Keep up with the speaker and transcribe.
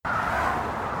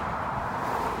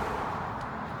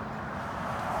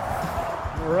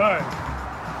All right.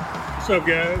 What's up,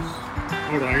 guys?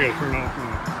 Hold on, I gotta turn off my.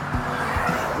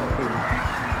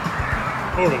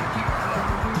 Hold on.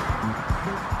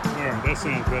 All right, that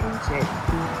sounds better. So,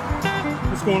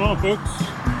 what's going on, folks?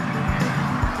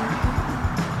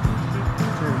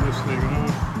 Turn this thing on.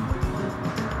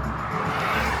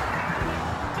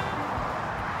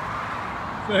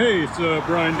 So, hey, it's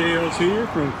Brian Dales here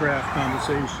from Craft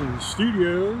Conversations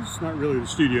Studios. Not really the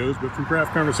studios, but from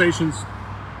Craft Conversations.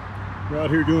 We're out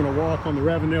here doing a walk on the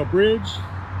Ravenel Bridge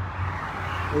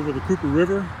over the Cooper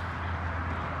River.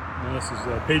 Now, this is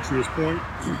Patriots Point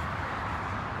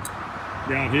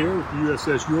down here with the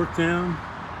USS Yorktown.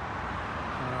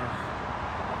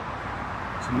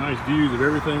 Some nice views of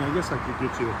everything. I guess I could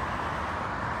get you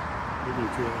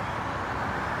into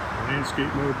a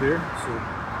landscape mode there. So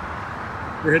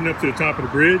we're heading up to the top of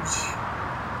the bridge.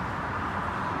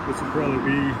 This will probably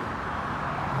be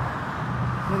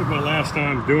one of my last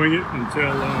times doing it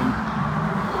until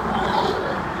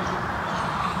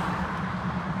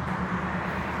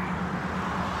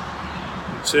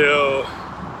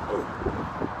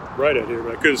right out here,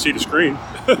 but I couldn't see the screen.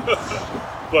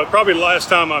 But probably the last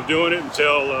time I'm doing it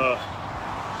until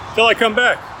I come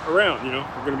back around. You know,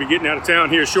 we're going to be getting out of town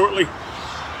here shortly,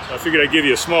 so I figured I'd give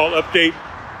you a small update.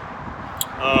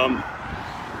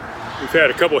 We've had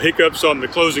a couple hiccups on the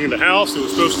closing of the house. It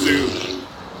was supposed to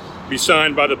be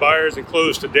signed by the buyers and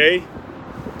closed today,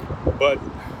 but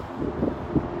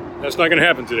that's not going to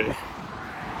happen today.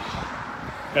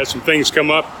 Had some things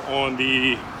come up on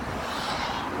the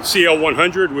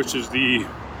CL100, which is the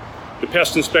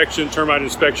pest inspection, termite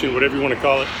inspection, whatever you want to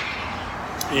call it,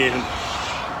 and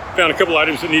found a couple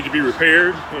items that need to be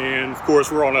repaired. And of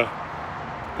course, we're on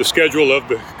the schedule of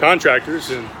the contractors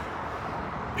and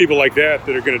people like that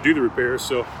are going to do the repairs,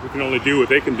 so we can only do what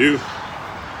they can do.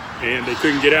 And they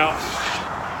couldn't get out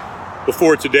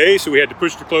before today, so we had to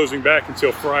push the closing back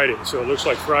until Friday. So it looks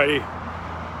like Friday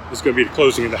is going to be the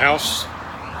closing of the house.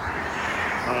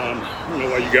 I don't know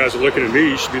why you guys are looking at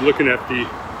me. You should be looking at the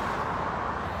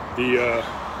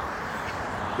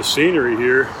scenery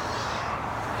here.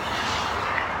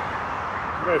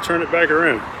 I gotta turn it back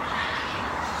around.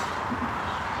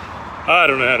 I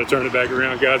don't know how to turn it back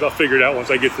around, guys. I'll figure it out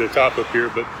once I get to the top up here.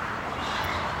 But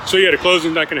so yeah, the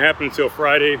closing's not going to happen until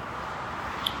Friday,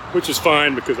 which is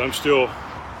fine because I'm still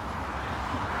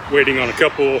waiting on a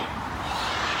couple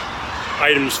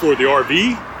items for the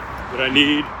RV that I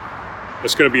need.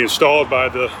 That's going to be installed by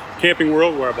the Camping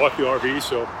World where I bought the RV.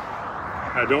 So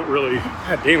I don't really,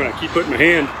 God damn it, I keep putting my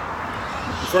hand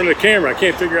in front of the camera. I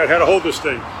can't figure out how to hold this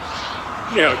thing.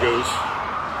 You know how it goes.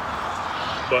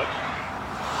 But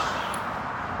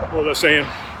what was I saying?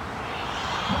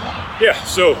 Yeah,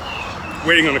 so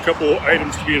waiting on a couple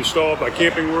items to be installed by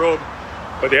Camping World,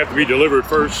 but they have to be delivered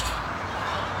first.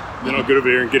 Then I'll get over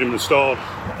there and get them installed.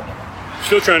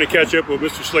 Still trying to catch up with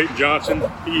Mr. Slayton Johnson.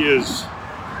 He is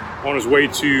on his way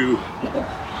to,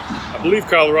 I believe,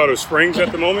 Colorado Springs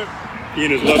at the moment. He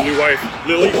and his lovely wife,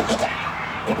 Lily.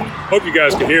 Hope you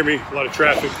guys can hear me. A lot of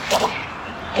traffic,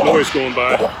 noise going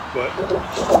by, but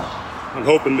I'm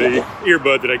hoping the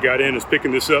earbud that I got in is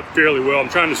picking this up fairly well. I'm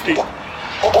trying to speak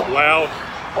loud.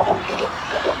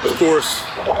 Of course,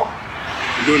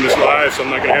 I'm doing this live, so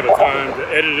I'm not going to have a time to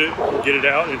edit it and get it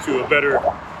out into a better,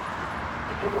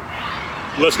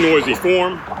 less noisy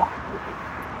form.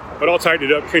 But I'll tighten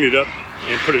it up, clean it up,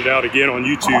 and put it out again on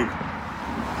YouTube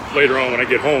later on when I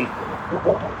get home.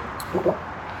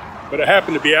 But I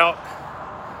happened to be out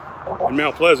in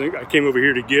Mount Pleasant. I came over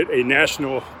here to get a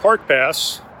national park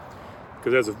pass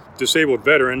because as a disabled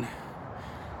veteran,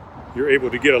 you're able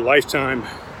to get a lifetime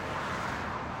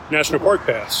national park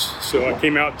pass. So I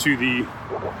came out to the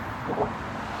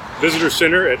visitor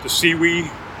center at the Seawee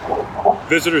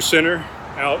Visitor Center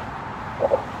out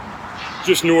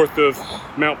just north of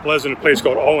Mount Pleasant, a place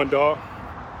called Allendale.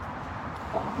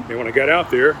 And when I got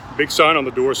out there, big sign on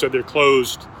the door said they're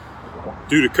closed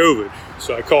due to COVID.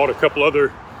 So I called a couple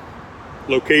other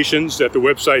locations that the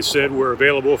website said were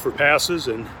available for passes,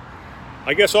 and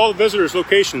I guess all the visitors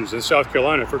locations in South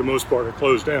Carolina for the most part are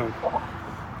closed down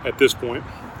at this point.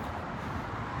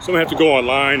 So I'm gonna have to go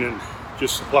online and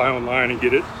just apply online and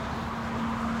get it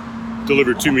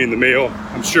delivered to me in the mail.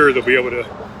 I'm sure they'll be able to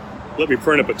let me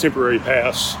print up a temporary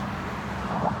pass,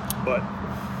 but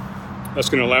that's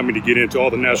going to allow me to get into all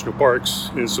the national parks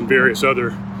and some various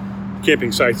other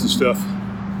camping sites and stuff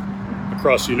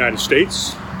across the United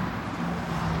States.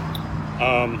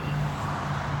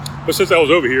 But since I was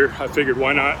over here, I figured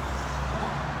why not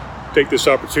take this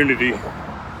opportunity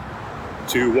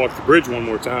to walk the bridge one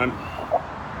more time.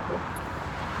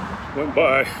 Went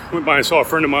by and saw a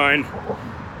friend of mine,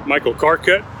 Michael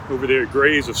Carcutt, over there at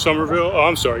Grays of Somerville. Oh,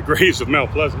 I'm sorry, Grays of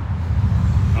Mount Pleasant.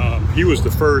 He was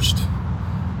the first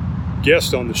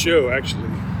guest on the show, actually.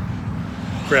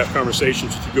 Craft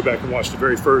Conversations. If you go back and watch the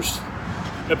very first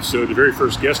episode, the very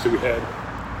first guest that we had,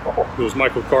 it was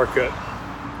Michael Carcutt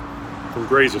from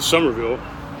Grays of Somerville.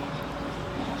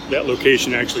 That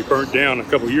location actually burnt down a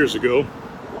couple years ago.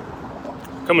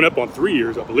 Coming up on 3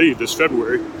 years, I believe, this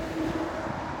February.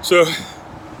 So,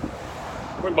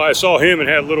 went by, I saw him and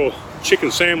had a little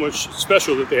chicken sandwich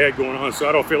special that they had going on, so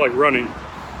I don't feel like running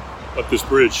up this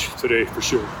bridge today for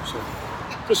sure. So,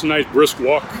 just a nice brisk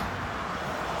walk.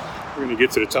 We're gonna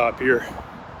get to the top here,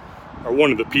 or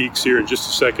one of the peaks here in just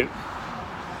a second.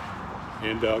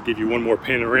 And I'll give you one more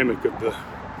panoramic of the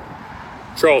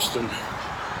Charleston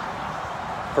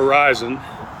horizon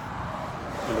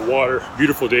and the water.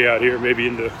 Beautiful day out here, maybe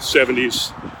in the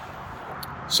 70s.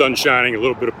 Sun shining, a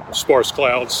little bit of sparse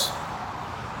clouds.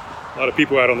 A lot of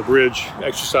people out on the bridge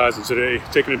exercising today,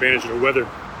 taking advantage of the weather.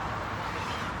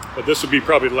 But this will be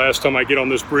probably the last time I get on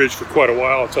this bridge for quite a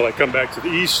while until I come back to the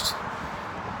east.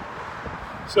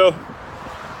 So,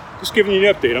 just giving you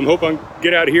an update. I'm hoping I can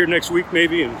get out of here next week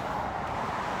maybe and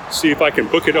see if I can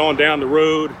book it on down the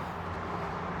road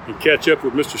and catch up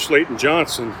with Mr. Slayton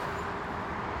Johnson.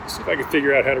 See if I can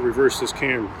figure out how to reverse this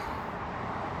camera.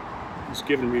 He's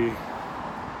giving me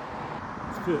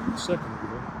a second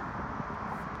ago.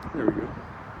 There we go.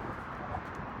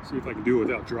 See if I can do it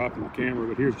without dropping the camera,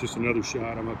 but here's just another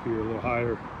shot. I'm up here a little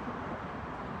higher.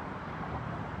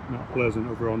 Mount Pleasant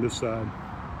over on this side.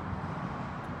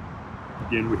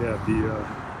 Again, we have the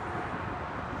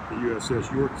USS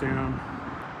Yorktown.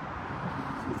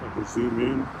 See if I can zoom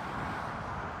in.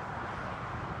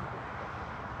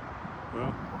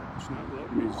 Well, it's not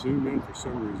letting me zoom in for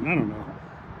some reason. I don't know.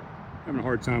 Having a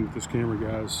hard time with this camera,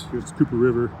 guys. Here's the Cooper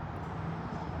River.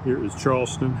 Here is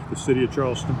Charleston, the city of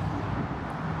Charleston.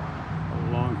 All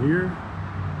along here.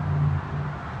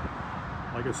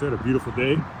 Like I said, a beautiful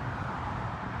day.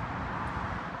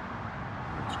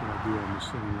 What's going to do on this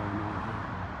thing right now?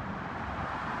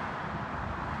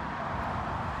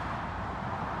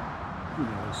 Who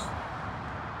knows?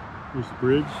 Here's the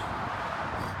bridge.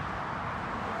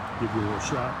 Give you a little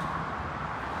shot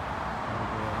of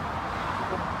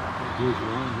the bridge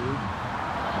around here.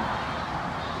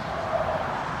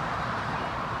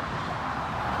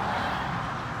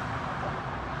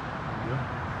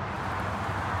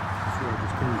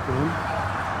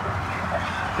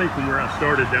 I think from where I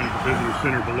started down at the visitor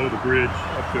center below the bridge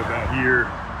up to about here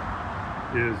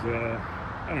is,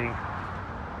 I don't know,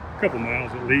 a couple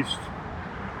miles at least.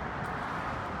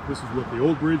 This is what the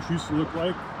old bridge used to look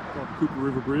like, called the Cooper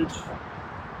River Bridge.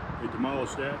 They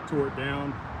demolished that, tore it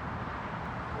down.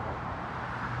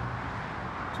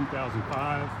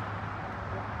 2005. A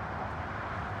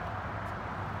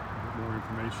bit more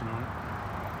information on it.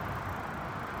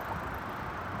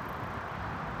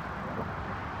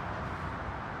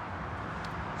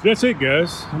 So that's it,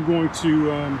 guys. I'm going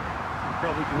to, I'm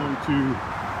probably going to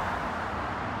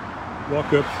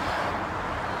walk up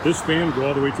this span, go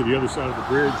all the way to the other side of the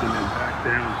bridge, and then back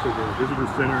down to the visitor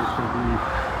center. It's going to be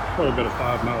probably about a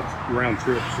 5-mile round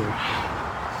trip.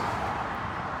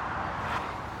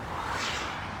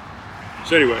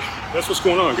 So anyway, that's what's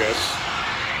going on, guys.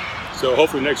 So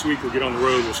hopefully next week we'll get on the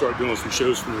road. We'll start doing some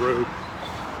shows from the road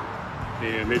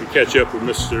and maybe catch up with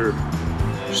Mr.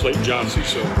 Slayton Johnson.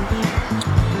 So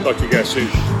talk to you guys soon.